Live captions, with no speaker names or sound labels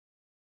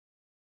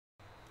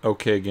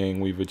Okay,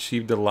 gang, we've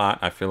achieved a lot.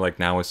 I feel like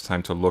now it's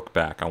time to look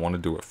back. I want to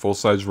do a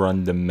full-size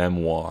run, the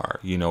memoir,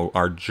 you know,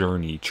 our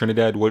journey.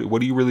 Trinidad, what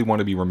do you really want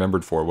to be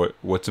remembered for?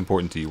 What's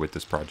important to you with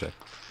this project?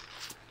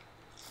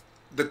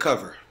 The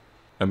cover.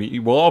 I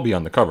mean, we'll all be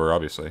on the cover,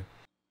 obviously.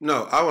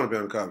 No, I want to be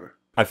on the cover.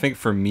 I think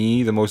for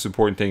me, the most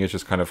important thing is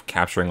just kind of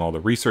capturing all the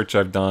research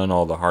I've done,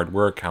 all the hard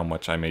work, how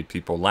much I made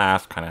people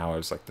laugh, kind of how I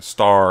was like the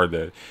star,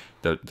 the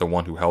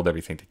one who held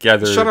everything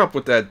together. Shut up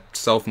with that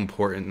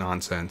self-important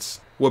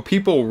nonsense. What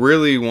people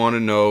really want to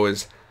know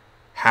is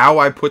how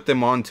I put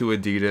them onto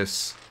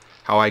Adidas,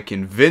 how I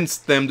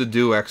convinced them to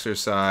do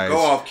exercise, Go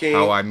off, King.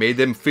 how I made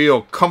them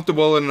feel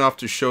comfortable enough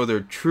to show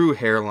their true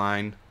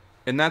hairline,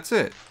 and that's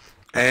it.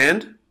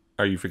 And?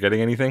 Are you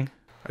forgetting anything?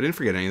 I didn't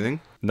forget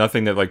anything.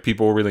 Nothing that like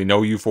people really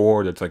know you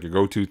for, that's like a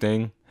go-to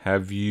thing?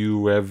 Have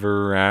you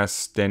ever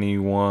asked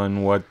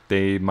anyone what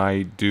they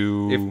might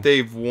do? If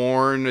they've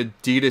worn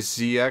Adidas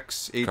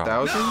ZX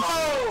 8000?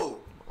 No!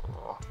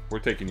 We're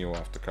taking you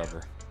off the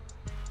cover.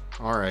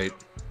 All right.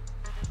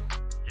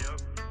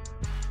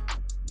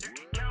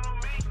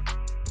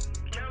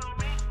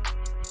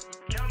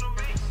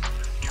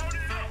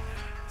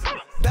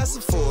 That's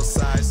a full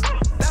size.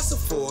 That's a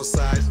full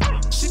size.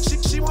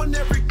 She want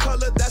every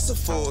color. That's a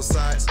full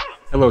size.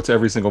 Hello to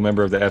every single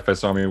member of the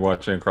FS Army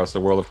watching across the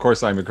world. Of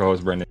course, I'm your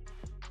co-host, Brendan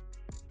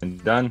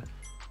Dunne.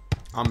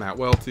 I'm at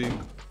Welty.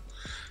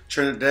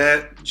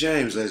 Trinidad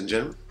James, ladies and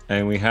gentlemen.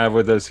 And we have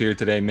with us here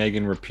today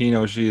Megan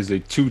Rapinoe. She is a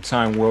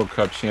two-time World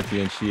Cup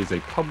champion. She is a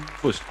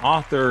published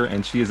author,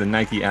 and she is a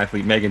Nike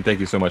athlete. Megan, thank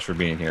you so much for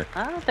being here.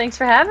 Oh, thanks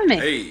for having me.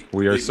 Hey,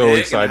 We are Big so Meg in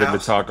the excited to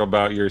house. talk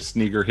about your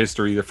sneaker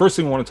history. The first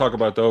thing we want to talk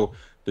about, though,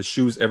 the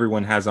shoes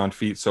everyone has on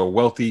feet. So,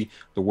 Welty,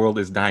 the world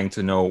is dying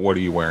to know, what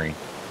are you wearing?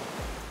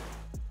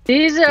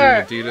 These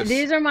are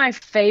Adidas. my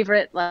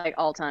favorite like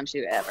all-time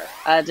shoe ever.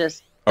 They're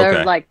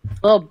Okay. like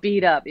a little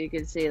beat up. You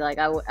can see like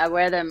I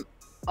wear them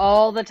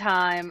all the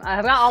time.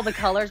 I've got all the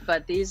colors,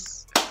 but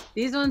these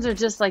ones are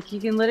just like you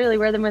can literally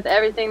wear them with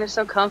everything. They're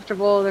so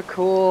comfortable. They're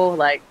cool.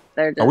 Like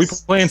they're just. Are we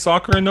playing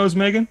soccer in those,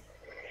 Megan?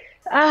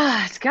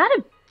 It's got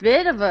a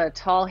bit of a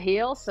tall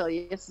heel, so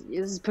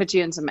this puts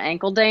you in some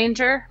ankle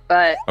danger.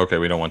 But Okay,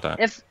 we don't want that.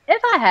 if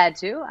I had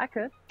to, I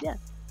could. Yeah.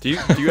 Do you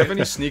have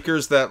any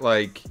sneakers that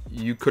like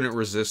you couldn't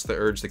resist the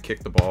urge to kick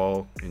the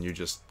ball and you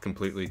just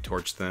completely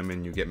torch them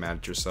and you get mad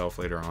at yourself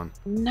later on?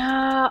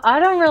 No,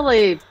 I don't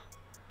really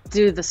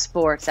do the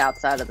sports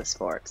outside of the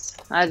sports.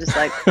 I just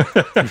like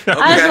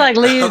I just like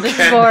leave the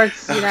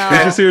sports, you know.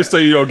 You're just here so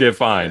you don't get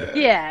fined.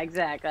 Yeah,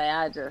 exactly.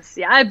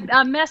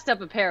 I messed up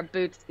a pair of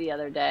boots the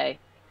other day.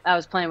 I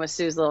was playing with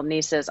Sue's little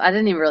nieces. I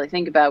didn't even really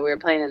think about it. We were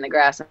playing in the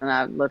grass and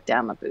I looked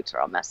down, my boots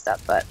were all messed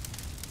up, but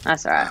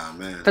that's all right. Oh,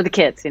 man. For the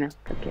kids, you know.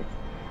 For the kids.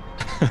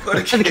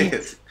 For the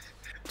kids.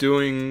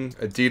 Doing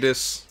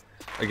Adidas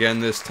again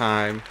this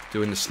time,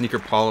 doing the sneaker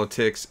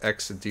politics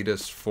ex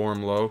Adidas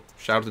forum low.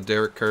 Shout out to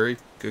Derek Curry,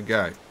 good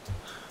guy.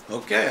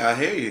 Okay, I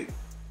hear you.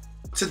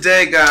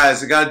 Today,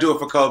 guys, I gotta do it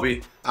for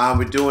Kobe.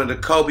 We're doing the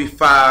Kobe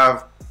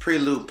 5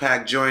 pre-loop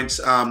pack joints.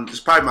 It's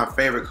probably my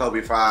favorite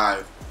Kobe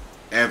 5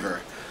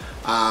 ever.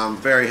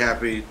 Very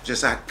happy.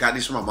 I got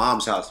these from my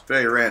mom's house.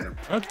 Very random.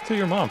 Shout out to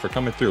your mom for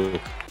coming through.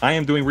 I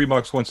am doing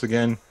Reeboks once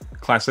again.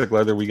 Classic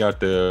leather. We got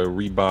the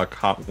Reebok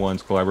Hot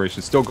Ones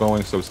collaboration still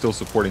going, so still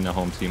supporting the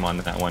home team on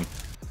that one.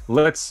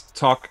 Let's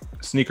talk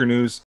sneaker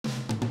news.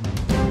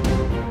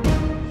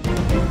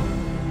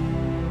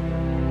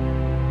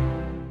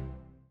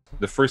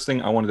 The first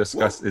thing I want to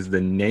discuss is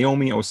the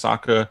Naomi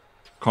Osaka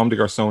Comme des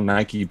Garçons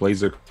Nike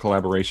Blazer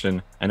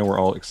collaboration. I know we're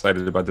all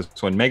excited about this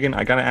one. Megan,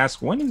 I gotta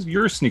ask, when is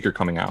your sneaker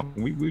coming out?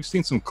 We've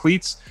seen some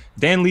cleats.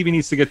 Dan Levy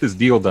needs to get this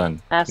deal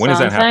done. That's when what is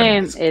that I'm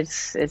happening?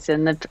 saying. It's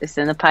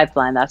in the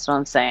pipeline. That's what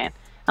I'm saying.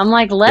 I'm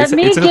like, let It's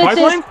me in the get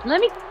this. pipeline? Let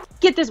me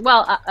get this.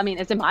 Well, I mean,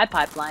 it's in my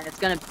pipeline. It's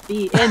gonna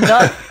be in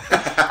the.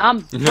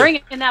 I'm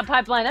bringing that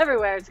pipeline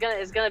everywhere.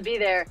 It's gonna be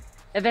there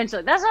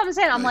eventually. That's what I'm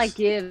saying. I'm like,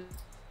 give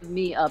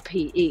me a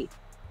PE.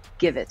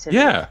 Give it to me.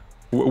 Yeah.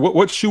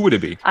 What shoe would it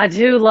be? I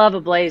do love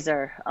a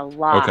blazer a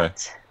lot. Okay.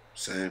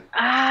 Same.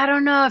 I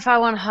don't know if I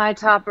want high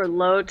top or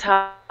low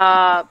top.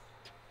 I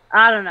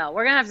don't know.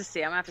 We're gonna have to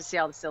see. I'm gonna have to see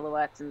all the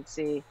silhouettes and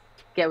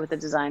get with the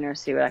designer,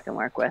 see what I can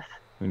work with.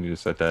 We need to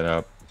set that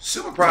up.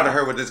 Super proud of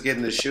her with just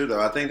getting the shoe,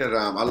 though. I think that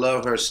I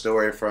love her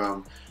story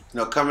from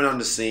coming on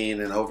the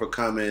scene and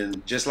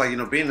overcoming, just like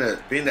being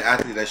the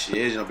athlete that she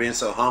is, being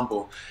so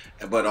humble,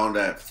 but on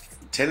that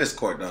tennis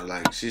court though,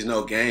 like she's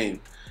no game.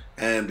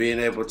 And being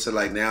able to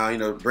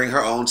now bring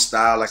her own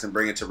style and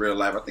bring it to real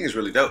life, I think it's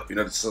really dope.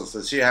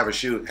 So she have a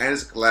shoe and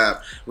it's a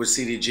collab with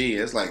CDG.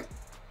 It's like,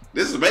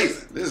 this is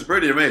amazing. This is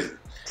pretty amazing.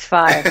 It's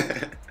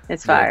fire.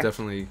 It's fire. Yeah,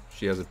 definitely,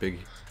 she has a big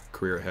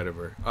career ahead of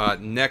her.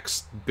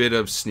 Next bit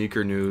of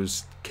sneaker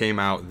news came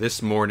out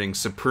this morning.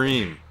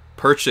 Supreme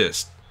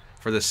purchased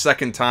for the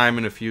second time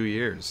in a few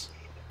years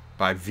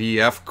by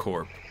VF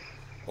Corp.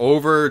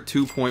 Over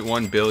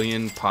 2.1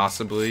 billion,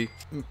 possibly.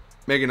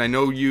 Megan, I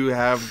know you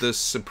have this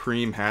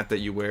Supreme hat that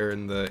you wear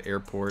in the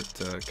airport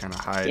to kind of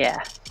hide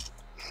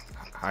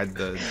hide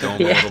the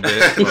dome a little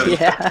bit. But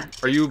Yeah.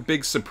 Are you a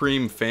big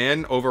Supreme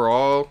fan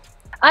overall?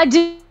 I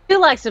do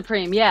like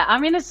Supreme. Yeah. I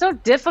mean, it's so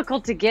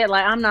difficult to get.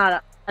 Like,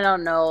 I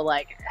don't know,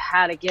 like,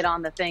 how to get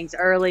on the things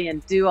early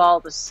and do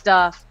all the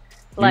stuff.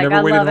 Like, never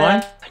I waited love in line?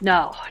 it.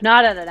 No,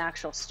 not at an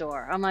actual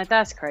store. I'm like,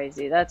 that's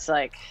crazy. That's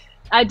like,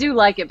 I do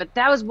like it, but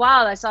that was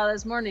wild. I saw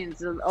this morning.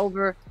 It's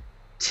over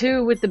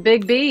 2 with the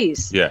big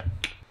B's. Yeah.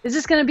 Is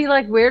this going to be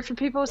like weird for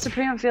people with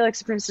Supreme? I feel like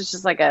Supreme's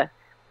just like a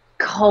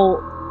cult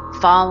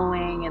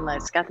following, and like,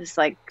 it's got this,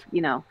 like,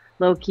 you know,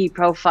 low key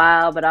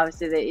profile, but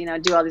obviously they, you know,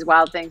 do all these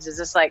wild things. Is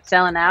this like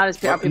selling out?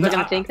 Are people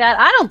going to think that?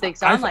 I don't think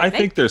so. I'm like, I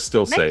think they're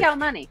still make safe. y'all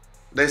money.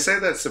 They say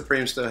that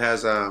Supreme still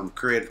has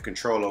creative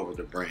control over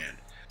the brand.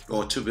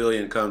 Well, $2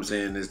 billion comes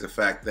in is the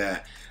fact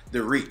that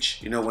the reach.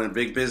 You know, when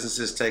big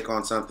businesses take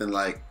on something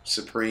like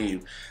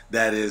Supreme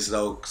that is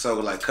so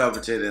like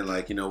coveted, and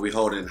like, you know, we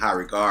hold it in high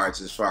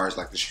regards as far as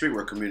like the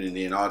streetwear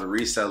community and all the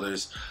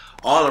resellers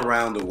all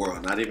around the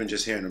world, not even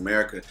just here in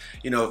America.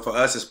 You know, for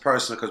us it's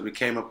personal because we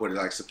came up with it,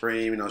 like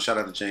Supreme. You know, shout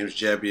out to James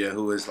Jebbia,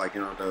 who is like,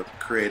 you know, the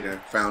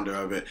creator, founder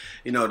of it.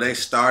 You know, they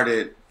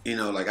started, you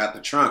know, like out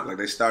the trunk, like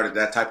they started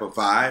that type of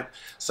vibe.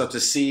 So to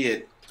see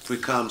it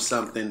become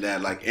something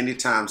that, like,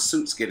 anytime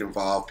suits get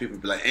involved, people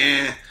be like,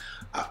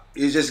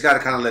 you just got to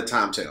kind of let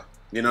time tell.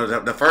 You know,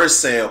 the first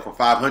sale for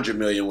 $500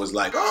 million was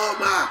like, oh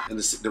my, and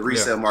the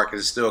resale market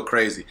is still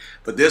crazy.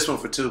 But this one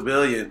for $2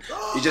 billion,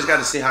 you just got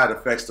to see how it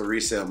affects the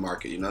resale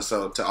market. You know,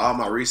 so to all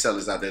my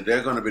resellers out there,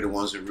 they're going to be the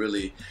ones who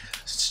really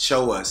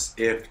show us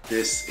if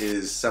this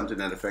is something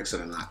that affects it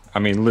or not. I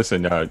mean,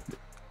 listen,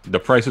 the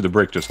price of the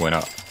brick just went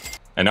up,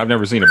 and I've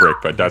never seen a brick,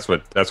 but that's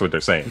what they're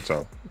saying.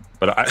 So,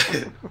 but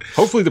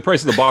hopefully the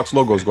price of the box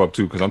logos go up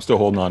too, because I'm still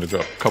holding on to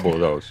a couple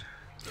of those.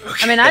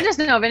 I mean, I just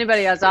know if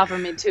anybody has offered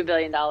me $2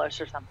 billion or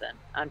something,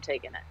 I'm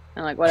taking it.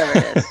 I'm like, whatever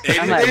it is.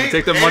 I'm like,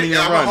 Take the money and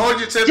I'm run. gonna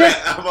hold you to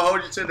that. I'm gonna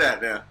hold you to that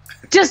now.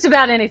 just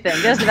about anything.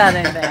 Just about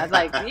anything. I was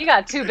like, you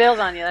got 2 bills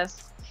on you.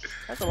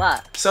 That's a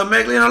lot. So,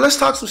 Meg, you know, let's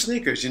talk some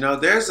sneakers. You know,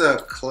 there's a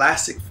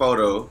classic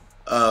photo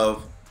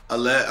of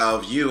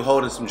you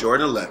holding some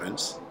Jordan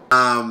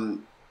 11s.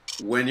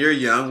 When you're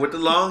young with the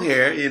long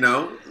hair, you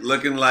know,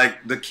 looking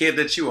like the kid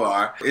that you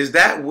are. Is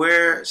that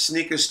where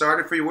sneakers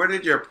started for you? Where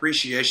did your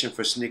appreciation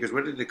for sneakers,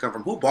 where did it come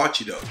from? Who bought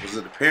you those? Was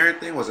it a parent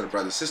thing? Was it a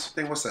brother-sister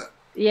thing? What's up?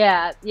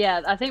 Yeah.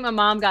 I think my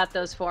mom got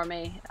those for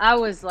me. I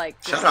was like,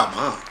 Shout out,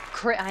 Mom.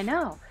 I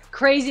know.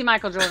 Crazy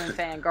Michael Jordan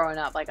fan growing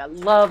up. Like, I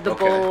loved the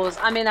Bulls.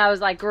 I mean, I was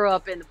like, grew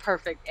up in the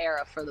perfect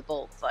era for the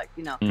Bulls. Like,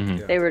 you know,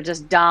 they were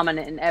just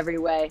dominant in every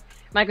way.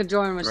 Michael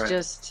Jordan was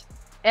just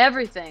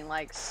everything,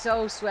 like,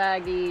 so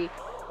swaggy.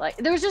 Like,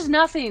 there was just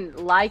nothing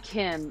like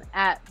him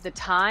at the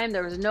time.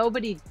 There was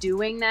nobody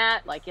doing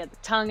that. Like, he had the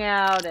tongue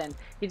out, and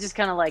he just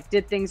kind of, like,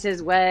 did things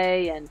his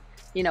way. And,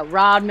 you know,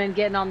 Rodman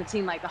getting on the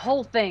team. Like, the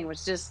whole thing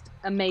was just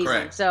amazing.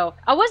 Correct. So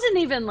I wasn't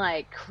even,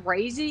 like,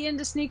 crazy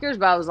into sneakers,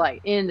 but I was, like,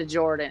 into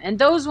Jordan. And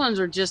those ones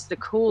were just the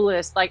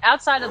coolest. Like,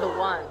 outside of the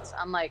ones,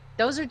 I'm like,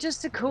 those are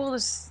just the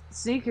coolest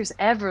sneakers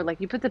ever.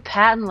 Like, you put the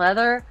patent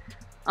leather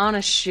on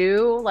a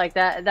shoe. Like,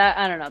 that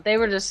I don't know. They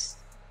were just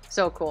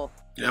so cool.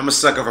 Yeah, I'm a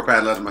sucker for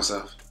patent leather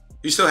myself.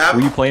 You still have them?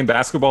 Were you playing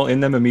basketball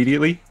in them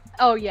immediately?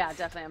 Oh yeah,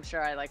 definitely. I'm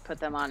sure I like put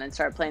them on and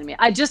started playing me.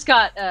 I just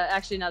got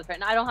actually another pair.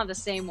 And I don't have the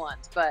same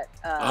ones, but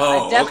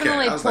I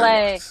definitely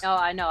play. Like, oh,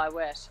 I know. I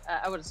wish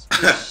I was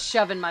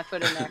shoving my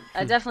foot in there.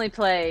 I definitely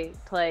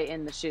play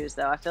in the shoes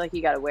though. I feel like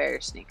you got to wear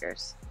your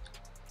sneakers.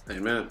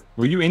 Amen.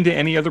 Were you into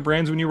any other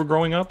brands when you were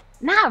growing up?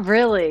 Not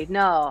really.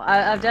 No,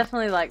 I've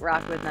definitely like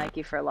rocked with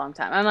Nike for a long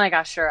time. I'm like,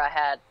 sure I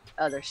had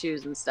other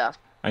shoes and stuff.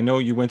 I know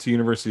you went to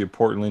University of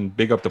Portland.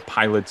 Big up the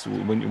Pilots.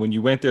 When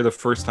you went there the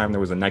first time,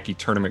 there was a Nike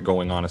tournament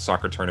going on, a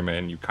soccer tournament,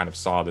 and you kind of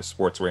saw the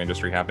sportswear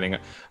industry happening.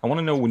 I want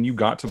to know, when you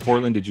got to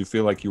Portland, did you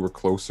feel like you were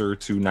closer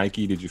to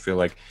Nike? Did you feel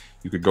like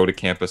you could go to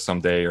campus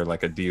someday, or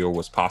like a deal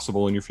was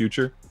possible in your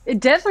future?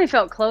 It definitely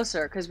felt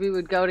closer because we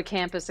would go to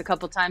campus a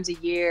couple times a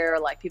year.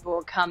 Like, people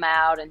would come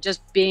out, and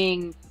just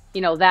being,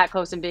 you know, that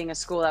close and being a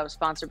school that was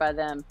sponsored by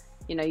them.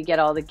 You know, you get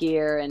all the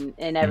gear and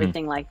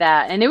everything like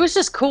that. And it was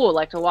just cool,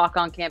 like, to walk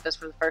on campus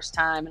for the first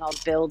time and all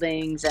the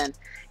buildings and,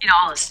 you know,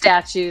 all the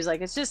statues.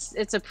 Like,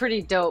 it's a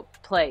pretty dope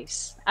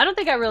place. I don't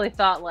think I really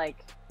thought,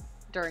 like,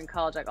 during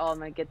college, like, oh, I'm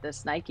going to get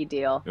this Nike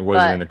deal. It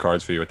wasn't in the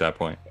cards for you at that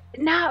point.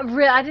 Not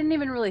really. I didn't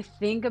even really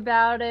think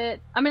about it.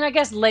 I mean, I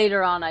guess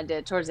later on I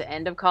did, towards the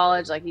end of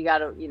college. Like, you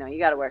gotta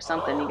wear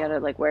something. You gotta,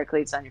 like, wear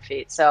cleats on your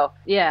feet. So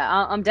yeah,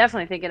 I'm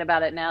definitely thinking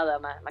about it now though.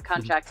 My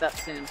contract's up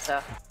soon,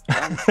 so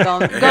I'm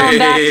going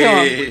back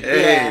to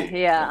them.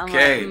 Yeah.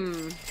 Okay. I'm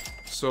like,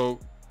 So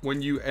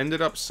when you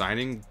ended up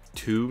signing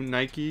to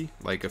Nike,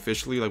 like,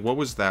 officially, like, what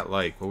was that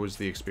like? What was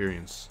the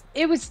experience?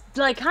 It was,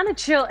 like, kind of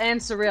chill and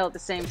surreal at the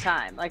same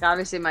time. Like,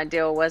 obviously my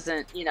deal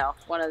wasn't, you know,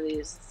 one of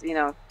these, you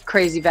know,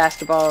 crazy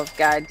basketball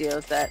guy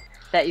deals that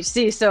you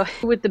see. So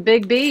with the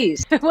big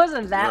B's, it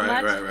wasn't that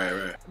much.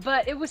 Right.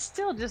 But it was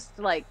still just,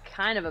 like,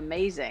 kind of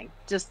amazing.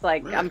 Just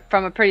like, I'm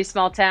from a pretty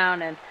small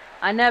town, and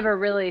I never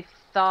really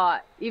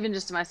thought, even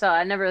just to myself,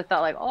 I never thought,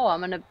 like, oh,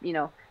 I'm gonna, you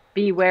know,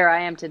 be where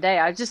I am today.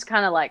 I just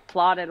kind of like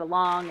plodded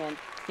along, and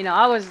you know,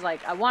 I was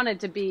like, I wanted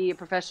to be a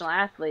professional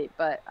athlete,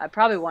 but I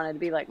probably wanted to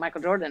be like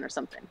Michael Jordan or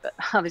something. But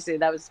obviously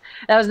that was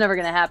never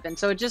going to happen.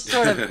 So it just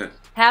sort of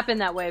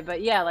happened that way.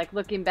 But yeah, like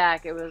looking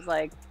back, it was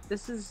like,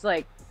 this is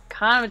like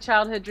kind of a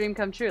childhood dream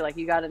come true. Like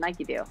you got a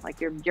Nike deal,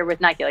 like you're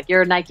with Nike, like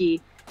you're a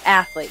Nike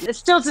athlete. It's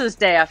still to this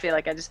day, I feel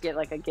like I just get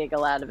like a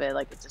giggle out of it.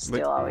 Like it's just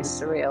still always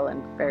surreal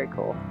and very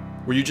cool.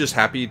 Were you just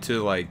happy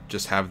to like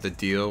just have the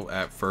deal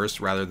at first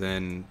rather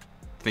than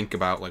think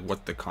about like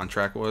what the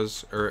contract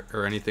was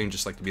or anything,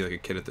 just like to be like a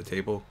kid at the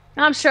table?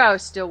 I'm sure I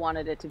still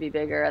wanted it to be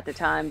bigger at the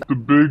time. But The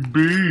big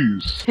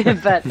bees.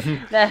 but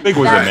Big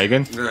was it,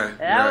 Megan?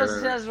 That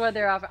was just what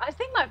they're offering. I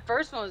think my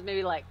first one was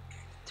maybe like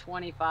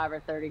 25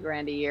 or 30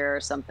 grand a year or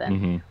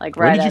something. Like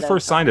right. When did you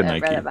first sign to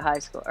Nike? Right out of high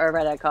school or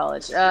right out of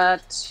college.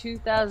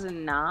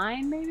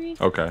 2009 maybe.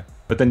 Okay.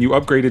 But then you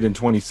upgraded in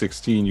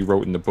 2016. You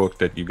wrote in the book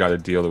that you got a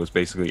deal that was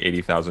basically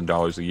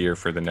 $80,000 a year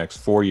for the next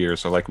 4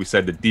 years. So like we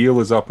said, the deal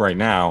is up right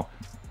now.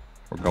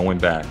 We're going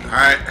back. All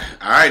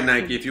right,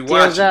 Nike. If you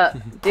watch,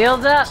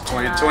 Deals up.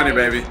 2020,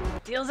 baby.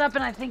 Deals up,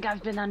 and I think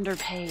I've been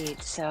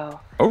underpaid. So.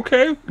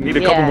 Okay, we need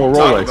a couple more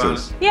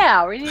Rolexes.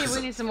 Yeah, we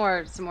need some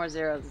more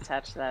zeros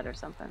attached to that or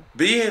something.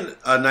 Being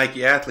a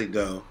Nike athlete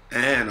though,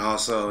 and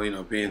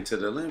also being to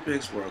the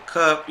Olympics, World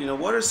Cup,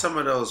 what are some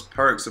of those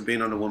perks of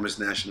being on the women's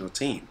national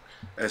team?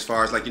 As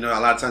far as like a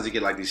lot of times you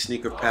get like these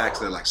sneaker packs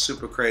that are like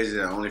super crazy,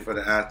 that are only for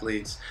the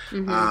athletes.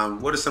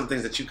 What are some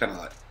things that you kind of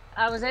like?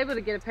 I was able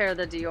to get a pair of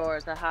the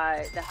Dior's, the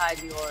high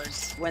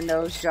Dior's when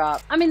those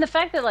drop. I mean, the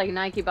fact that like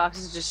Nike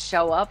boxes just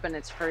show up and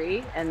it's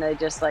free and they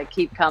just like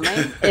keep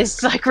coming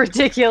is like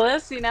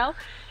ridiculous,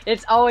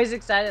 It's always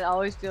exciting. It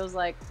always feels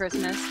like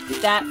Christmas.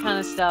 That kind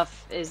of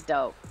stuff is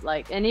dope.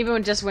 Like, and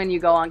even just when you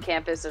go on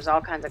campus, there's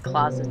all kinds of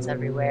closets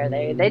everywhere.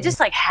 They just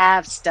like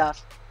have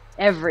stuff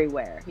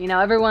everywhere.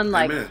 Everyone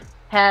like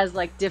has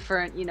like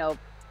different,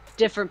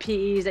 different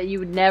PEs that you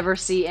would never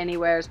see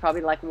anywhere. Is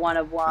probably like one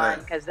of one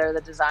because they're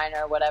the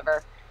designer or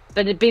whatever.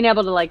 But being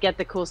able to like get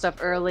the cool stuff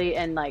early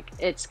and like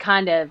it's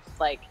kind of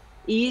like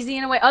easy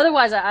in a way.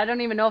 Otherwise, I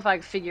don't even know if I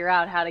could figure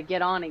out how to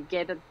get on and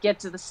get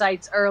to the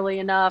sites early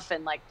enough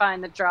and like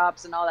find the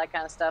drops and all that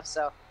kind of stuff.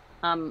 So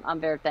I'm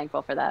very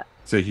thankful for that.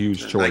 It's a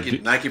huge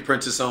choice. Nike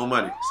prints its own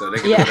money, so they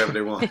can do whatever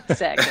they want.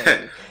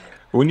 Exactly.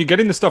 When you get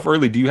into stuff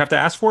early, do you have to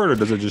ask for it or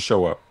does it just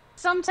show up?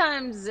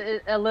 Sometimes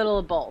a little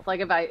of both. Like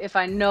if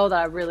I know that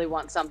I really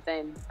want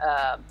something,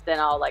 then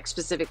I'll like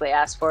specifically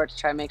ask for it to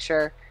try to make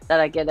sure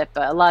that I get it.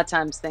 But a lot of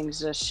times things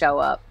just show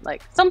up.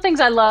 Like some things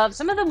I love.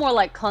 Some of the more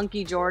like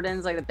clunky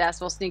Jordans, like the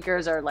basketball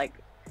sneakers, are like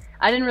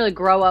I didn't really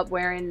grow up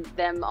wearing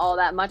them all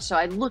that much. So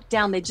I look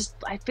down.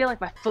 I feel like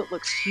my foot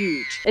looks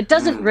huge. It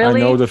doesn't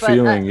really. I know the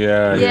feeling.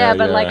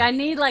 But like I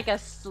need like a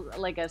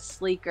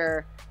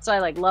sleeker. So I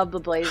like love the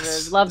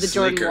Blazers, love the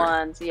Jordan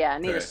 1s. Yeah, I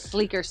need a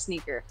sleeker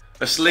sneaker.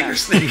 A sleeker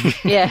sneaker.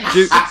 Yeah,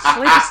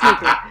 sleeker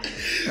sneaker.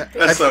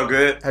 That's so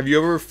good. Have you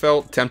ever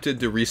felt tempted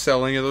to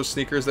resell any of those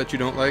sneakers that you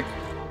don't like?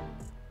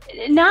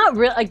 Not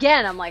really.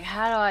 Again, I'm like,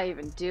 how do I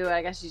even do it?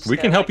 I guess you just we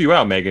can help you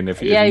out, Megan,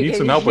 if you need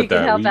some help with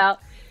that. Help out.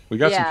 We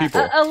got some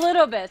people. A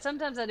little bit.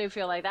 Sometimes I do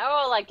feel like that.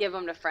 I'll like give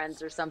them to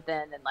friends or something,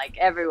 and like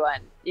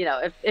everyone,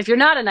 if you're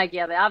not a Nike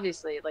athlete,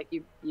 obviously, like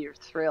you're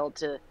thrilled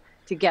to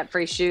get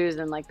free shoes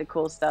and like the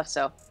cool stuff.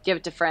 So give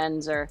it to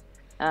friends or.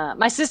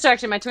 My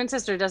twin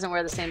sister doesn't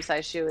wear the same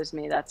size shoe as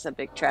me. That's a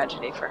big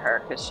tragedy for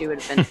her because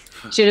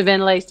she'd have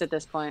been laced at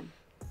this point.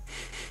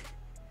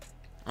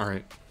 All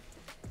right.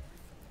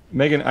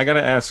 Megan, I got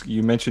to ask,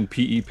 you mentioned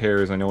PE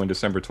pairs. I know in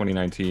December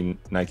 2019,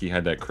 Nike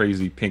had that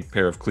crazy pink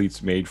pair of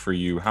cleats made for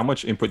you. How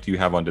much input do you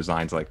have on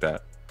designs like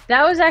that?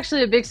 That was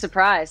actually a big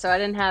surprise. So I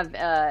didn't have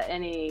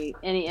any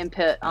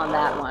input on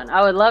that one.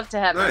 I would love to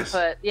have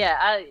input.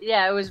 Yeah,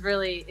 it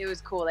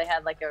was cool. They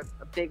had like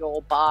a big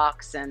old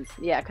box and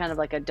kind of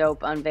like a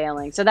dope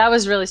unveiling. So that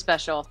was really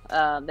special.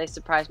 They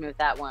surprised me with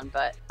that one.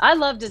 But I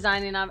love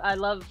designing. I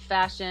love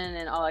fashion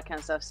and all that kind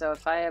of stuff. So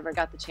if I ever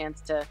got the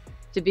chance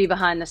to be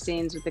behind the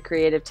scenes with the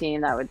creative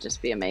team, that would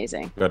just be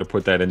amazing. Got to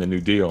put that in the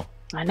new deal.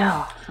 I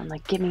know. I'm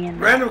like, get me in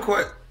there.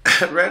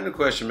 Random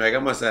question, Meg. I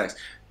must ask.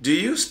 Do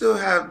you still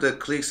have the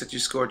cleats that you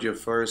scored your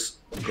first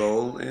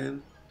goal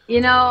in?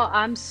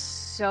 I'm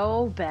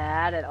so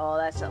bad at all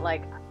that stuff.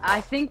 Like, I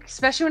think,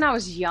 especially when I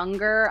was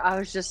younger, I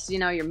was just,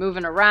 you're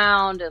moving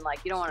around and like,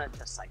 you don't want to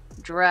just like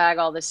drag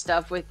all this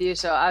stuff with you.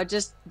 So I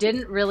just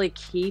didn't really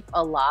keep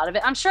a lot of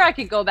it. I'm sure I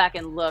could go back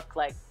and look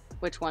like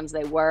which ones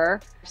they were.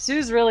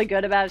 Sue's really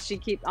good about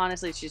it.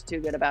 Honestly, she's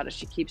too good about it.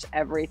 She keeps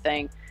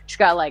everything. She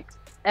got like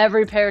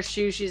every pair of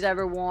shoes she's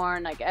ever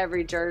worn, like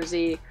every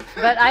jersey.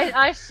 But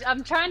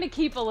I'm trying to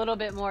keep a little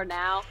bit more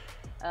now.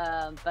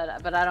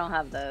 But I don't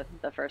have the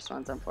first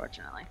ones,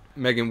 unfortunately.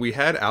 Megan, we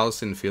had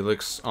Allison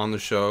Felix on the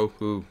show,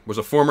 who was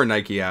a former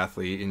Nike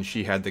athlete, and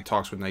she had the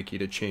talks with Nike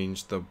to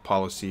change the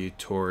policy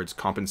towards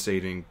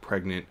compensating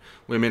pregnant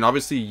women.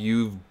 Obviously,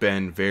 you've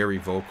been very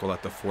vocal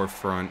at the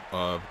forefront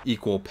of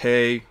equal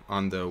pay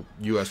on the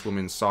U.S.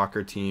 women's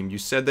soccer team. You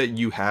said that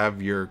you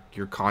have your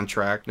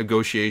contract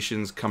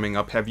negotiations coming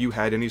up. Have you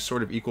had any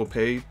sort of equal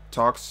pay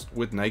talks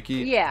with Nike?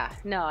 Yeah,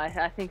 no,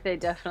 I think they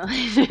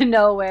definitely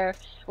know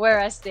where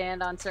I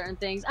stand on certain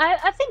things.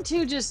 I think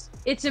too, just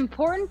it's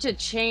important to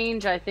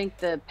change, I think,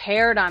 the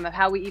paradigm of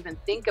how we even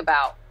think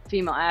about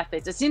female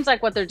athletes. It seems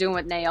like what they're doing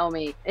with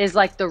Naomi is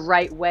like the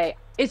right way.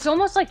 It's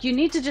almost like you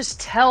need to just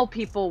tell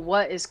people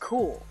what is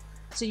cool.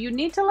 So you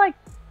need to like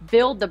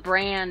build the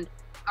brand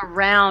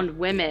around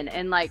women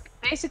and like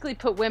basically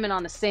put women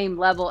on the same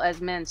level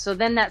as men. So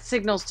then that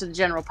signals to the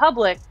general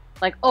public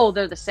like, oh,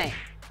 they're the same.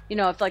 You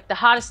know, if like the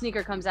hottest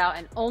sneaker comes out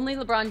and only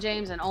LeBron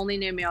James and only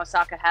Naomi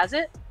Osaka has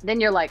it, then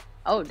you're like,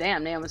 oh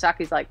damn, Naomi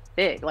Osaka's like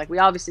big. Like we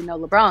obviously know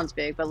LeBron's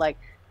big, but like,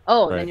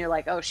 oh, right. Then you're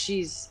like, oh,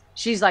 she's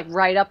like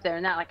right up there,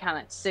 and that like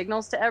kind of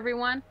signals to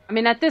everyone. I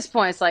mean, at this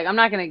point, it's like I'm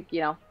not gonna,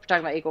 you know, if we're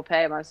talking about equal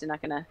pay, I'm obviously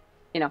not gonna,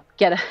 you know,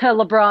 get a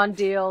LeBron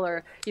deal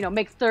or, you know,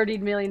 make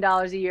 $30 million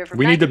a year from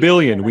We need the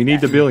billion. We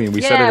need the billion.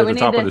 We said it at the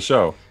top of the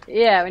show.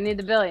 Yeah, we need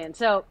the billion.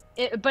 So,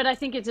 but I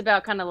think it's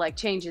about kind of like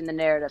changing the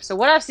narrative. So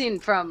what I've seen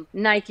from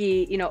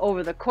Nike, you know,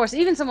 over the course,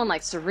 even someone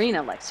like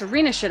Serena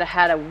should have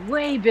had a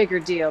way bigger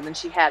deal than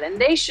she had. And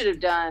they should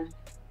have done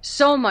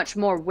so much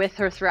more with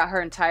her throughout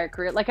her entire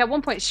career. Like at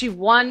one point she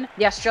won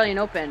the Australian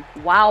Open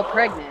while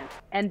pregnant,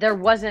 and there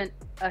wasn't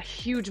a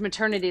huge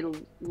maternity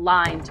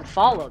line to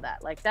follow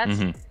that. Like that's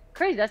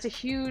crazy. That's a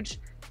huge,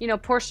 you know,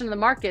 portion of the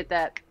market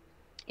that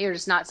you're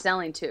just not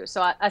selling to.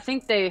 So I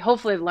think they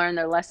hopefully have learned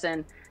their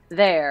lesson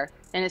there.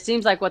 And it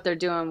seems like what they're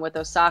doing with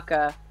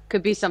Osaka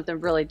could be something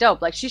really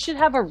dope. Like she should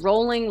have a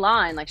rolling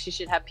line. Like she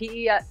should have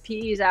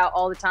PEs out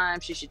all the time.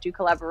 She should do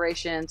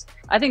collaborations.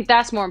 I think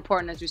that's more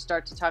important as we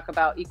start to talk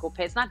about equal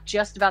pay. It's not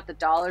just about the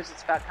dollars.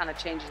 It's about kind of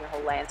changing the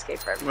whole landscape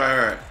for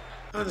everybody. Right.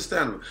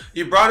 Understandable.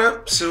 You brought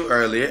up Sue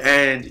earlier,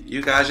 and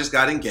you guys just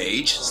got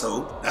engaged,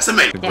 so that's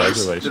amazing.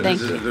 Congratulations.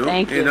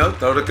 Thank you. You know,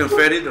 throw the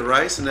confetti, the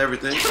rice, and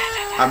everything.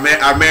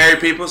 I marry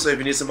people, so if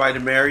you need somebody to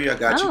marry you, I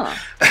got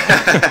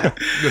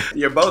you.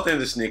 You're both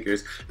into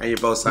sneakers, and you're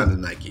both signed to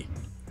Nike.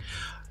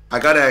 I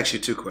got to ask you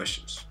two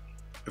questions.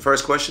 The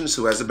first question is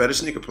who has the better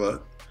sneaker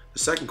plug? The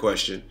second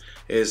question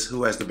is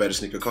who has the better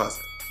sneaker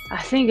closet?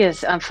 I think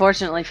it's,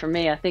 unfortunately for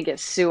me, I think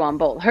it's Sue on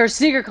both. Her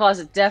sneaker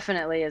closet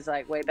definitely is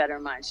like way better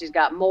than mine. She's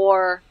got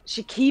more,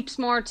 she keeps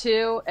more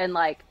too, and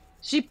like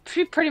she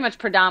pretty much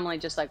predominantly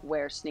just like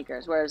wears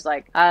sneakers, whereas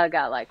like I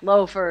got like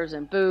loafers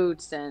and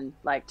boots and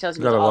like tells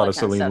me you got a lot of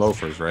Celine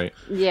loafers, right?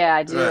 Yeah,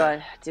 I do. Right.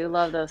 I do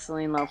love those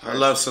Celine loafers. I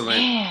love Celine.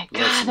 Man,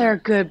 God, they're a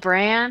good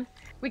brand.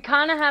 We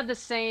kind of have the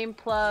same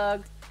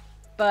plug,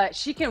 but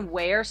she can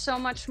wear so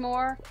much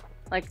more.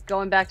 Like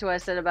going back to what I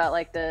said about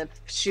like the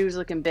shoes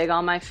looking big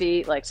on my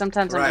feet. Like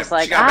sometimes I'm just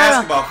like, she got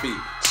basketball feet.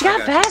 She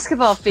got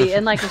basketball feet,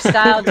 and like her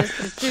style just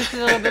suits it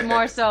a little bit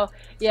more. So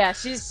yeah,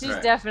 she's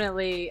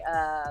definitely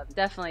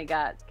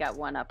got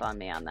one up on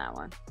me on that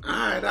one. All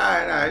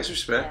right.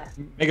 Respect.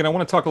 Yeah. Megan, I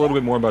want to talk a little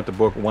bit more about the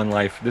book One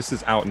Life. This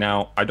is out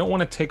now. I don't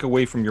want to take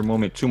away from your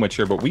moment too much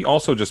here, but we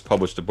also just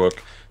published a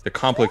book, the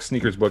Complex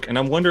Sneakers book, and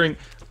I'm wondering,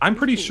 I'm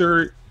pretty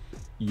sure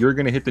you're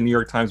going to hit the New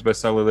York Times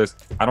bestseller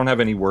list. I don't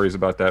have any worries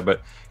about that, but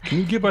can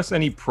you give us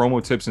any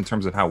promo tips in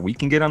terms of how we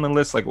can get on the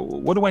list? Like,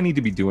 what do I need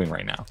to be doing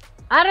right now?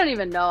 I don't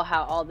even know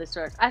how all this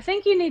works. I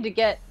think you need to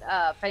get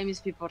famous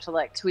people to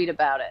like tweet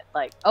about it.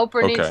 Like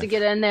Oprah needs to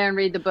get in there and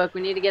read the book. We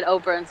need to get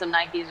Oprah and some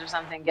Nikes or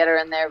something. Get her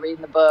in there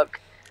reading the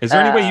book. Is there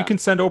any way you can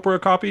send Oprah a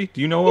copy? Do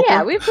you know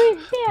Oprah?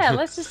 Yeah,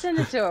 let's just send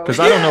it to her. Because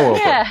I don't know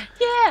Oprah.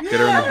 Yeah. Get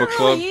her in the book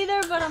club. Really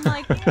either, but I'm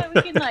like, yeah,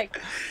 we can like,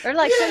 or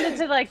like send it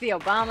to like the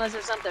Obamas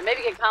or something.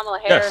 Maybe get Kamala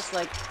Harris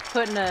like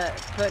putting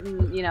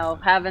you know,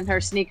 having her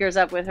sneakers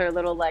up with her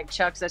little like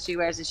chucks that she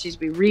wears, and she'd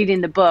be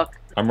reading the book.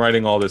 I'm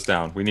writing all this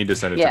down. We need to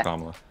send it to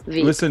Kamala.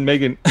 Listen,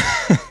 Megan,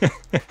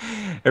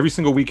 every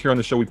single week here on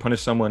the show, we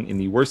punish someone in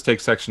the worst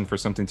take section for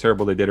something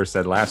terrible they did or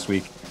said last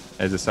week,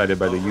 as decided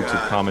by the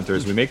YouTube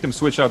commenters. We make them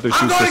switch out their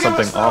shoes for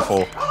something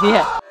awful.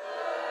 Yeah.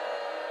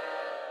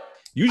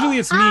 Usually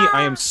it's me.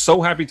 I am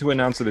so happy to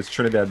announce that it's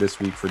Trinidad this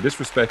week for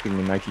disrespecting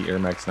the Nike Air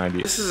Max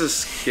 90. This is a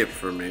skip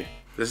for me.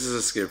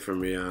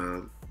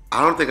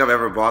 I don't think I've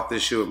ever bought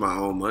this shoe with my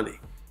own money.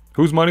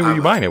 Whose money were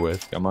you buying it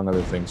with, among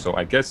other things? So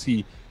I guess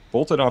he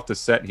bolted off the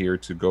set here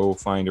to go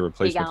find a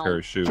replacement pair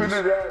of shoes.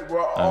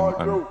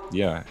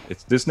 Yeah,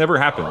 this never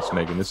happens,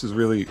 Megan. This is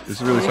really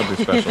something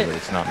special. That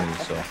it's not me.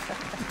 So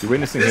you're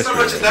witnessing history.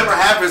 This is what never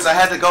happens. I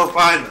had to go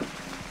find them.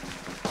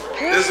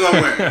 This is what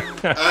I'm wearing.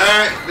 All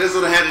right, this is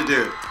what I had to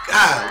do.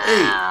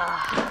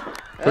 God,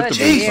 put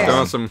the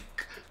boots on.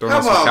 Throwing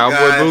on some cowboy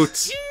guys.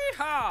 boots.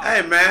 Yeehaw.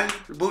 Hey man,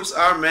 the boots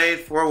are made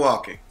for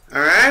walking. All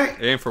right.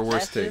 And for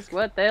worst take. That's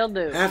what they'll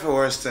do. And for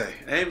worst take.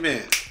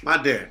 Amen,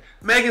 my dear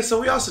Megan.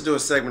 So we also do a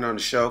segment on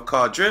the show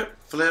called Drip,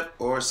 Flip,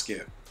 or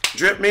Skip.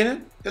 Drip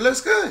meaning it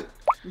looks good.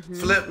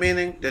 Flip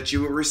meaning that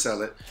you will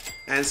resell it,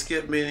 and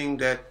skip meaning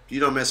that you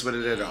don't mess with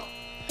it at all.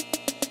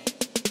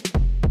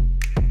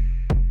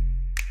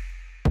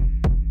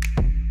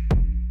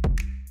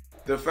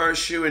 The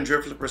first shoe in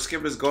Drip Flipper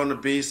Skip is going to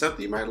be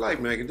something you might like,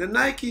 Megan. The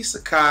Nike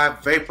Sakai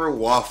Vapor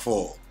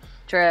Waffle.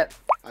 Drip.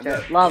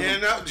 Love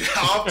them.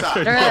 Off top.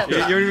 Drip.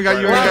 You even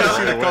got to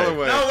see the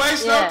colorway. No,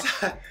 waste no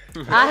time.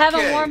 I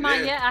haven't worn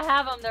mine yet. I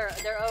have them.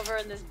 They're over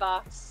in this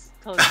box.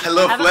 A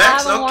little flex, I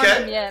haven't worn okay.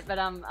 them yet, but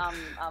I'm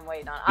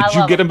waiting on. Did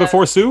you get them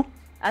before Sue?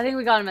 I think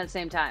we got them at the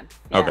same time.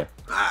 Yeah. Okay.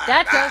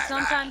 That does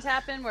sometimes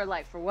happen where,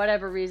 like, for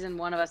whatever reason,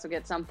 one of us will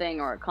get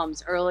something or it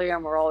comes earlier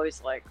and we're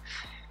always like,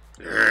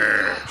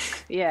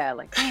 yeah,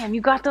 like, damn,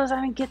 you got those? I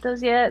didn't get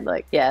those yet.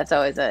 Like, yeah, it's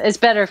always it's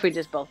better if we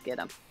just both get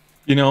them.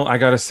 You know, I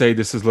gotta say,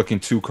 this is looking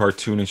too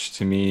cartoonish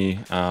to me.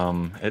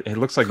 It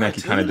looks like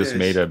Nike kind of just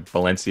made a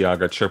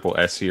Balenciaga triple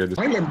S here.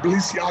 I ain't letting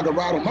Balenciaga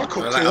ride on my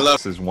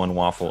coattails. This is one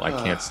waffle I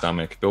can't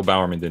stomach. Bill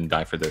Bowerman didn't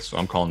die for this, so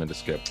I'm calling it a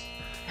skip.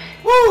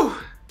 Woo!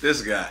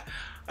 This guy.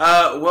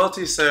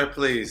 Welty, sir,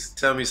 please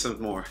tell me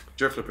some more.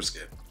 Drip Flipper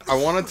Skip. I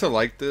wanted to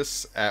like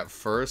this at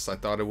first. I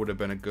thought it would have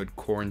been a good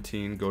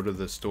quarantine, go to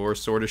the store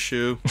sort of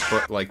shoe.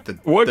 But like the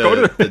What?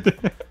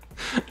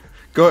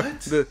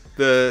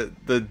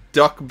 the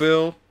duck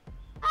bill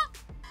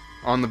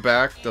on the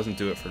back doesn't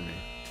do it for me.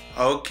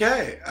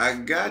 Okay, I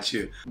got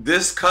you.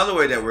 This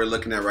colorway that we're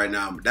looking at right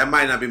now, that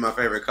might not be my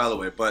favorite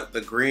colorway, but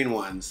the green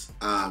ones,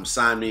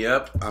 sign me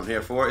up. I'm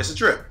here for it. It's a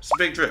drip. It's a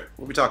big drip.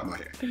 What are we talking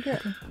about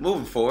here?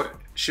 Moving forward,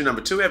 shoe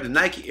number 2, we have the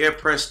Nike Air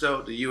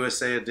Presto, the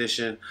USA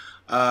edition.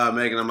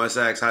 Megan, I must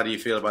ask, how do you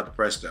feel about the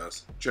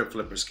Prestos? Drip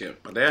Flipper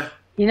Skip. Are there?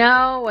 You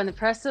know, when the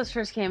Prestos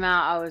first came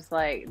out, I was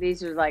like,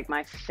 these are like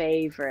my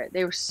favorite.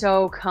 They were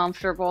so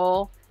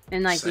comfortable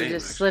and like you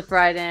just slip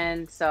right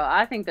in. So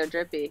I think they're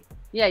drippy.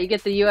 Yeah, you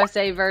get the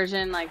USA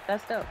version. Like,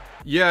 that's dope.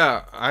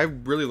 Yeah, I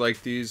really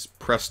like these.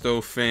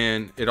 Presto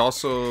fan.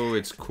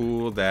 It's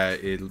cool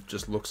that it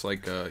just looks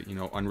like a,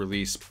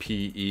 unreleased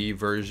PE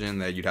version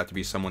that you'd have to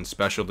be someone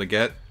special to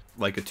get,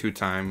 like a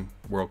 2-time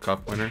World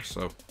Cup winner.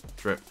 So,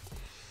 drip.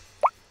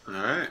 All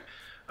right.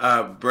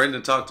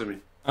 Brendan, talk to me.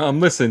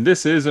 Listen,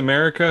 this is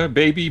America,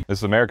 baby. This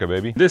is America,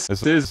 baby. This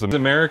is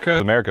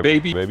America,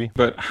 baby.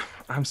 But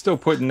I'm still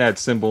putting that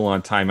symbol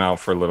on timeout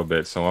for a little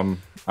bit, so I'm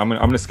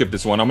gonna skip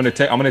this one. I'm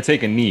gonna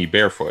take a knee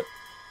barefoot.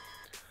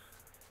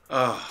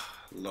 Oh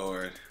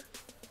Lord,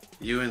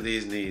 you and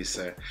these knees,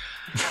 sir.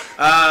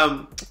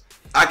 I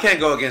can't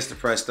go against the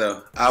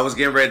Presto. I was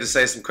getting ready to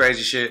say some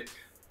crazy shit.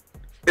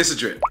 It's a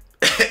drip.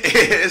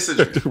 It's a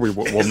drip.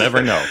 We'll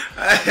never know.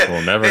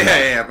 We'll never know.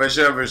 Yeah, for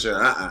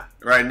sure.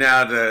 Right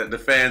now, the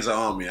fans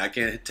are on me. I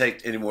can't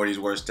take any more of these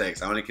worst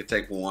takes. I only can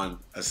take one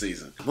a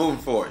season. Moving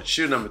forward,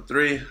 shoe number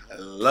 3. I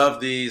love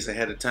these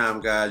ahead of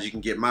time, guys. You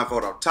can get my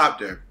vote up top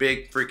there.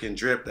 Big freaking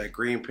drip, that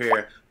green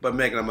pair. But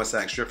Megan, I must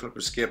ask, Drip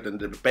Flipper Skip and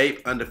the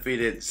debate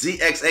undefeated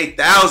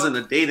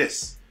ZX8000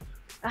 Adidas.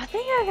 I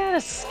think I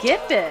gotta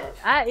skip it.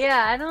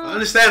 I don't.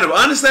 Understandable.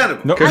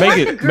 No,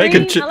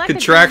 Make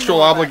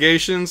contractual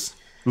obligations.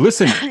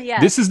 Listen, Yeah.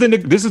 this is the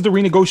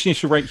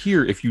renegotiation right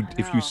here. If you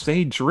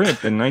say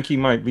drip, then Nike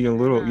might be a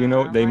little,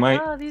 they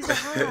might. Oh, these are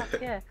hot.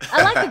 Yeah,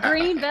 I like the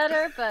green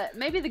better, but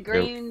maybe the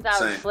greens I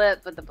would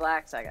flip, but the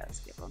blacks I gotta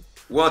skip them.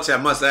 Welty, I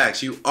must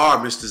ask, you are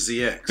Mr.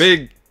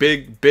 ZX.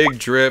 Big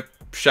drip.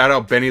 Shout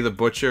out Benny the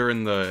Butcher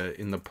in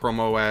the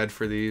promo ad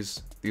for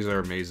these. These are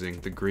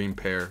amazing. The green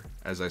pair,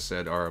 as I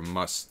said, are a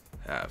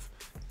must-have.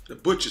 The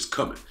Butcher's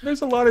coming.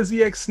 There's a lot of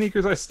ZX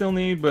sneakers I still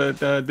need, but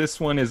this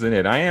one isn't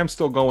it. I am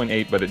still going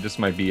 8, but it just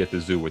might be at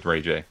the zoo with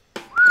Ray J.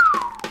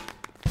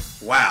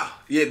 Wow.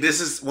 Yeah, this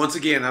is, once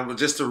again,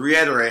 just to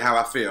reiterate how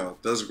I feel.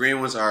 Those green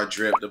ones are a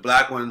drip. The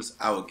black ones,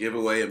 I will give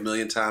away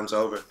 1,000,000 times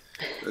over.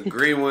 The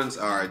green ones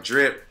are a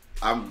drip.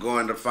 I'm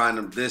going to find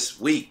them this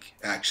week,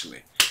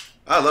 actually.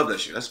 I love that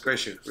shoe. That's a great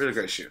shoe. Really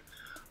great shoe.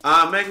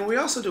 Megan, we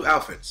also do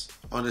outfits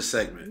on this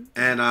segment.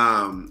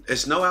 And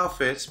it's no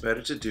outfits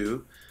better to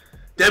do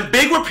than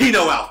Big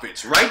Rapinoe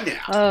outfits right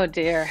now. Oh,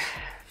 dear.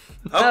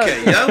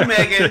 Okay,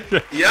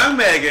 Young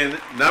Megan,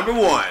 number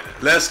 1.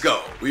 Let's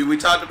go. We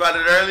talked about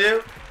it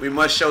earlier. We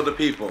must show the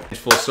people.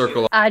 Full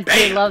circle. I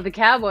do love the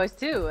Cowboys,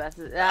 too. I was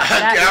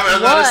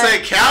about to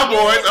say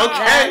Cowboys.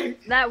 Okay.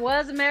 That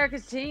was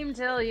America's team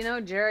till,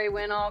 Jerry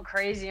went all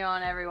crazy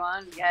on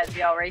everyone. You had to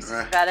be all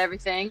racist about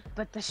everything.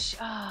 But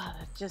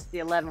just the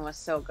 11 was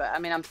so good. I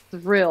mean, I'm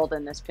thrilled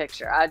in this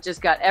picture. I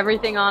just got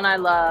everything on I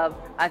love.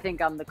 I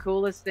think I'm the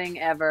coolest thing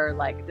ever.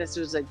 Like, this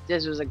was a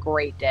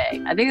great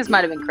day. I think this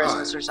might have been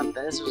Christmas or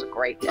something. This was a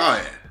great day.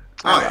 Oh, yeah.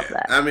 I love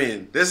that. I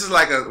mean, this is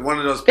like one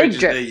of those pictures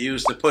they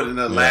used to put in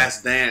the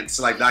Last Dance,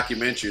 like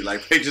documentary,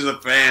 like pictures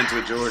of fans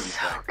with Jordan.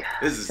 Like,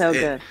 this is so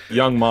good.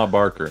 Young Ma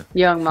Barker.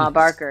 Young Ma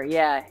Barker,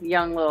 yeah.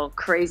 Young little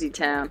crazy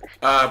town.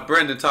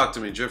 Brendan, talk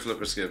to me. Drip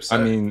Flipper Skip. I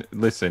mean,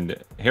 listen,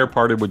 hair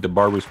parted with the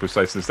barber's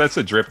preciseness. That's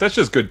a drip. That's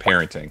just good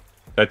parenting.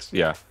 That's,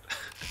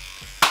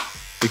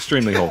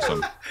 extremely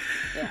wholesome.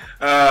 Yeah.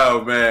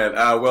 Oh, man.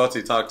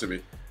 Welty, talk to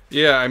me.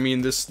 Yeah, I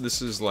mean, this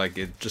is like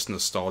just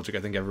nostalgic. I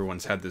think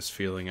everyone's had this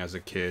feeling as a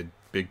kid.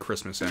 Big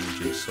Christmas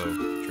energy, so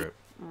drip.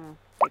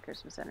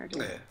 Christmas energy.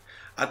 Yeah.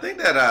 I think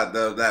that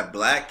that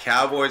black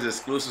Cowboys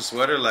exclusive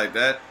sweater, like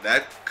that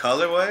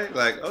colorway,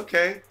 like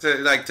okay, to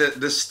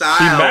the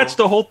style. You matched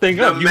the whole thing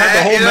up. You had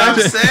the whole you know match.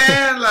 what I'm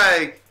saying?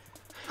 Like,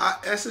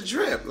 it's a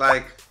drip.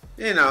 Like,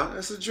 you know,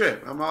 it's a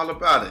drip. I'm all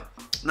about it.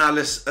 Now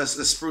let's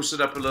spruce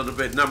it up a little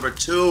bit. Number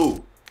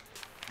 2,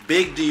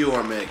 big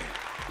Dior, Megan.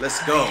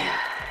 Let's go.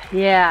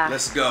 Yeah.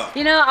 Let's go.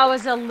 You know,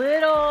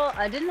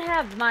 I didn't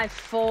have my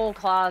full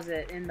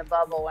closet in the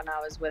bubble when I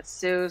was with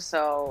Sue,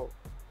 so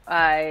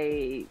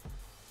I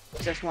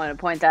just wanted to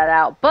point that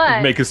out.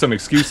 But Making some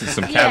excuses,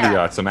 some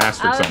caveats, some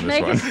asterisks on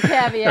this one. I was making some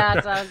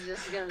caveats. I was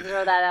just going to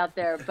throw that out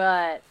there.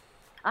 But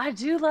I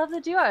do love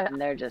the Dior. And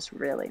they're just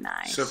really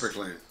nice. Super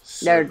clean.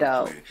 They're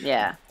dope. Clean.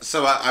 Yeah.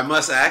 So I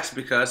must ask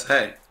because,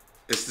 hey,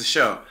 it's the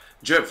show.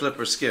 Drip, flip,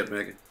 or skip,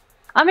 Megan?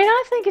 I mean,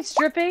 I think it's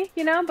drippy,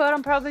 you know, but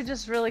I'm probably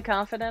just really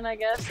confident, I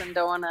guess, and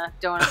don't wanna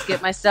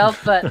skip myself.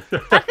 But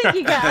I think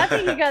you got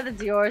the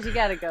Dior's. You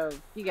gotta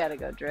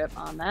go drip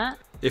on that.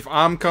 If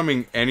I'm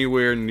coming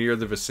anywhere near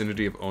the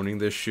vicinity of owning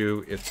this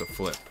shoe, it's a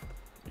flip.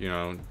 You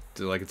know, it's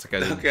like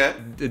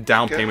a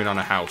down payment on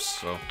a house.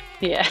 So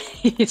yeah,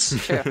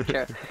 it's true.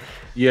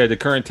 Yeah, the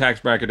current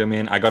tax bracket I'm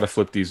in, I gotta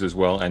flip these as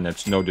well, and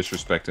that's no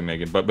disrespect to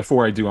Megan. But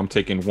before I do, I'm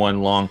taking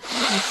one long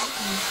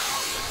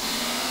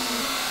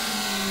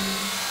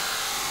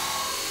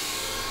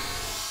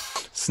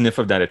sniff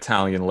of that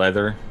Italian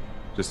leather,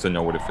 just to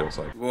know what it feels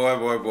like.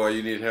 Boy,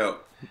 you need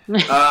help.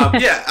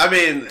 Yeah, I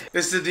mean,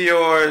 it's the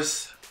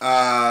Dior's.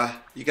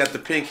 You got the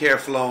pink hair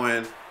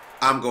flowing.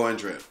 I'm going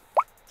drip.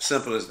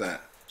 Simple as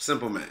that.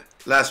 Simple, man.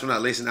 Last but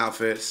not least in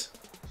outfits.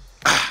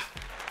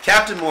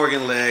 Captain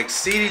Morgan legs,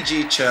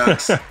 CDG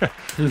chucks.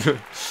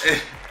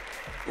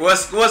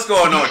 What's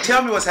going on?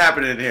 Tell me what's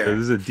happening here. This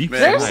is a deep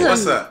man.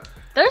 What's up?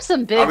 There's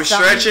some big. Are we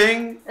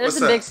stretching? There's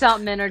some big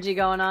something energy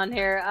going on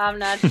here. I'm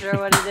not sure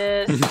what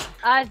it is.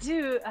 I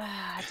do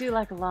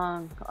like a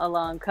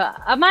long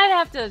cut. I might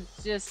have to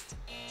just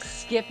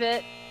skip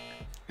it.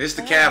 It's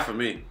the calf for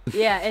me.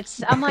 Yeah,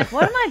 I'm like,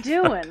 what am I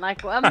doing?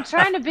 Like, I'm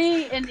trying to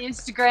be an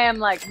Instagram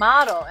like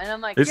model, and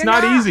I'm like, it's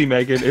not easy,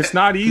 Megan. It's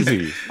not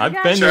easy. I've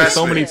been there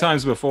so many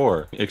times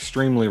before.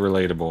 Extremely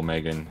relatable,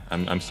 Megan.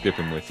 I'm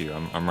skipping with you.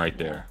 I'm right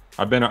there.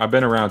 I've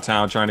been around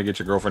town trying to get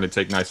your girlfriend to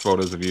take nice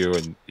photos of you,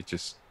 and it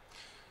just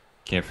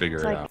can't figure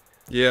it out.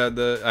 Yeah,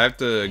 I have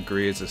to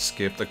agree. It's a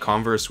skip. The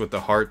Converse with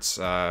the hearts,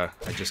 I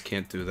just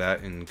can't do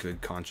that in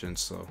good conscience.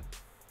 So,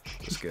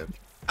 skip.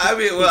 I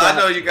mean, well, I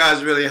know you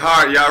guys really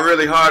hard. Y'all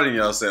really hard on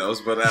yourselves,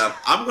 but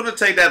I'm going to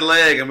take that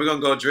leg and we're going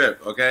to go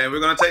drip, okay?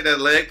 We're going to take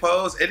that leg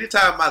pose.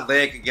 Anytime my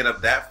leg can get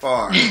up that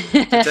far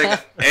to take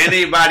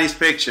anybody's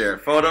picture,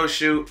 photo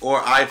shoot,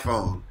 or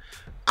iPhone,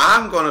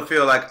 I'm going to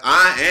feel like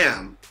I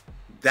am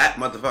that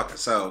motherfucker.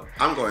 So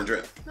I'm going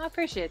drip. I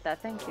appreciate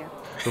that. Thank you.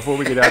 Before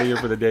we get out of here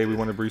for the day, we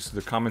want to breeze through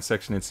the comment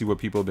section and see what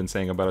people have been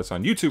saying about us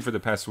on YouTube for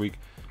the past week,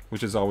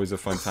 which is always a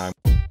fun time.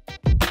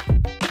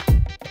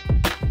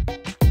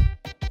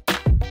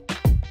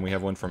 We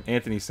have one from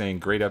Anthony saying,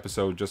 great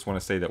episode. Just want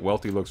to say that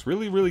Welty looks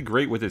really, really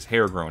great with his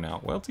hair grown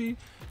out. Welty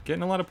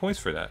getting a lot of points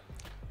for that.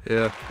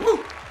 Yeah.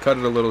 Cut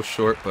it a little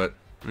short, but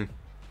you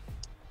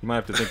might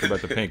have to think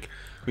about the pink.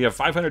 We have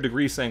 500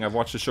 Degrees saying, I've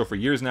watched the show for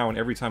years now, and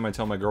every time I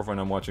tell my girlfriend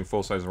I'm watching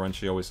Full Size Run,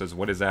 she always says,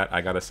 what is that?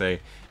 I gotta say,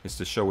 it's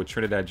the show with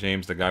Trinidad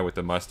James, the guy with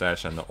the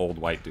mustache, and the old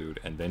white dude.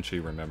 And then she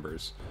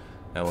remembers.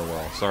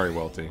 LOL. Sorry,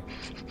 Welty.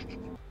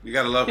 You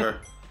gotta love her.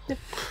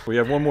 We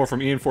have one more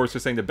from Ian Forster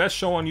saying, the best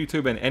show on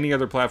YouTube and any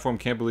other platform.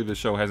 Can't believe the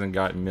show hasn't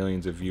gotten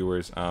millions of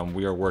viewers.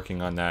 We are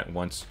working on that.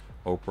 Once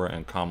Oprah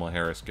and Kamala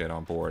Harris get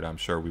on board, I'm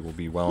sure we will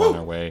be well on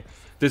our way.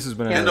 This has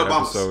been another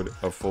episode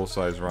of Full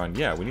Size Run.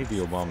 Yeah, we need the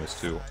Obamas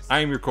too. I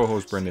am your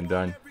co-host, Brendan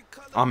Dunne.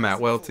 I'm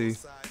Matt Welty.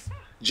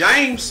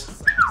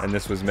 James. And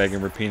this was Megan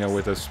Rapinoe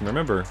with us.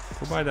 Remember,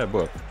 go buy that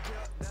book.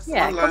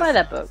 Yeah, go buy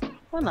that book.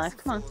 One life.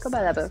 Come on, go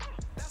buy that book.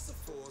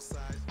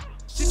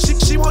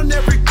 She want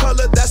every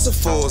color, that's a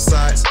full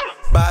size.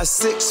 Buy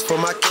 6 for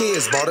my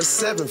kids, bought a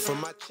 7 for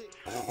my chick.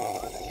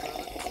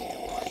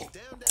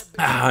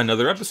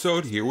 Another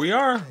episode. Here we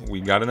are.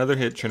 We got another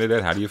hit.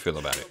 Trinidad, how do you feel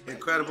about it?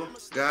 Incredible,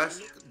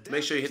 guys.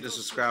 Make sure you hit the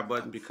subscribe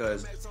button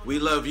because we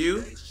love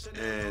you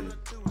and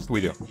we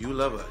do. You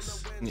love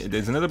us.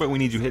 There's another button we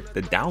need you to hit.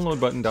 The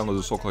download button. Download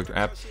the Soul Collector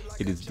app.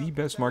 It is the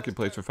best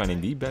marketplace for finding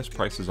the best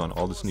prices on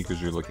all the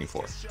sneakers you're looking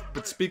for.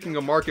 But speaking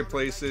of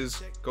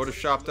marketplaces, go to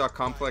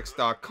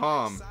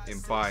shop.complex.com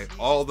and buy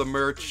all the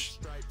merch,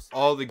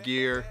 all the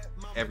gear,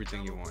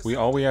 everything you want.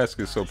 All we ask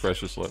is so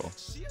precious little.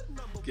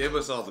 Give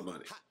us all the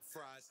money.